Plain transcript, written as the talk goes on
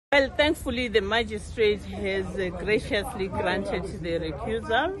Well, thankfully, the magistrate has graciously granted the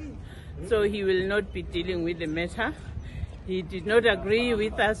recusal, so he will not be dealing with the matter. He did not agree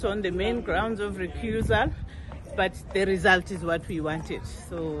with us on the main grounds of recusal, but the result is what we wanted.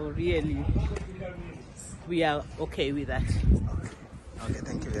 So really, we are okay with that. Okay,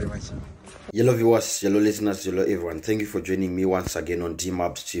 thank you very much. Hello viewers, hello listeners, hello everyone. Thank you for joining me once again on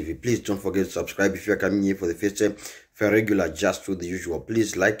DMABS TV. Please don't forget to subscribe if you are coming here for the first time. If you are regular, just do the usual.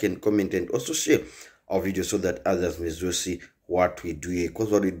 Please like and comment and also share our video so that others may also see what we do here.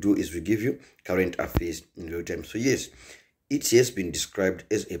 Because what we do is we give you current affairs in real time. So yes, it has been described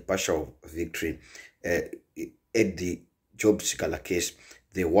as a partial victory at the Job Sikhala case.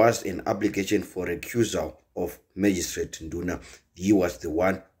 There was an application for recusal of Magistrate NdunA. He was the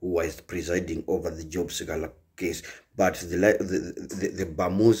one who was presiding over the Job Sikhala case. But the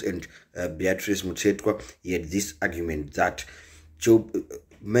Bamus and Beatrice Mutsetwa, he had this argument that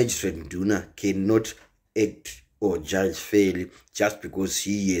Magistrate NdunA cannot act or judge fairly just because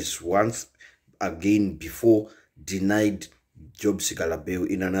he has once again before denied Job Sikhala bail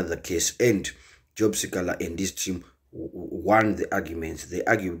in another case, and Job Sikhala and his team won the arguments. They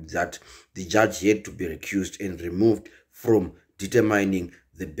argued that the judge had to be recused and removed from determining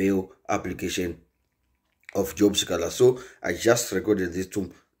the bail application of Job Sikhala. So I just recorded this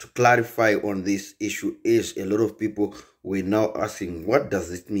to clarify on this issue, as a lot of people were now asking, what does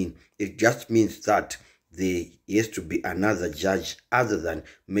this mean? It just means that there has to be another judge other than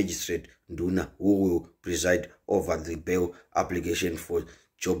Magistrate NdunA who will preside over the bail application for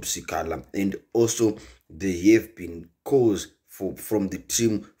Job Sikhala. And also there have been calls from the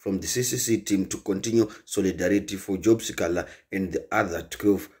CCC team to continue solidarity for Job Sikhala and the other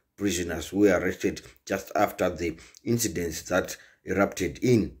 12 prisoners who were arrested just after the incidents that erupted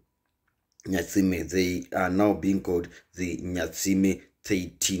in Nyatsime. They are now being called the Nyatsime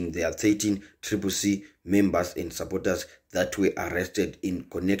 13. There are 13 CCC members and supporters that were arrested in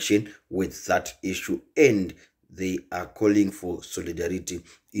connection with that issue, and they are calling for solidarity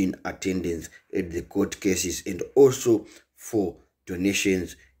in attendance at the court cases and also for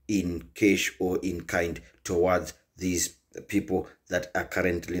donations in cash or in kind towards these people that are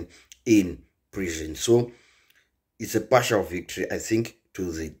currently in prison. So it's a partial victory, I think,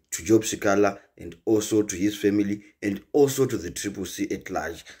 to Job Sikhala and also to his family and also to the CCC at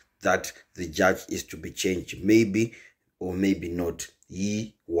large, that the judge is to be changed. Maybe or maybe not.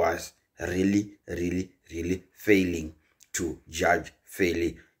 He was really failing to judge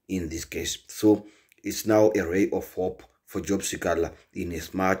fairly in this case. So it's now a ray of hope for Job Sikhala in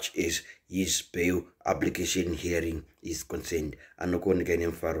as much as his bail application hearing is concerned. Anokon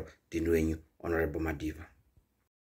Mfaro, Honorable Madiva.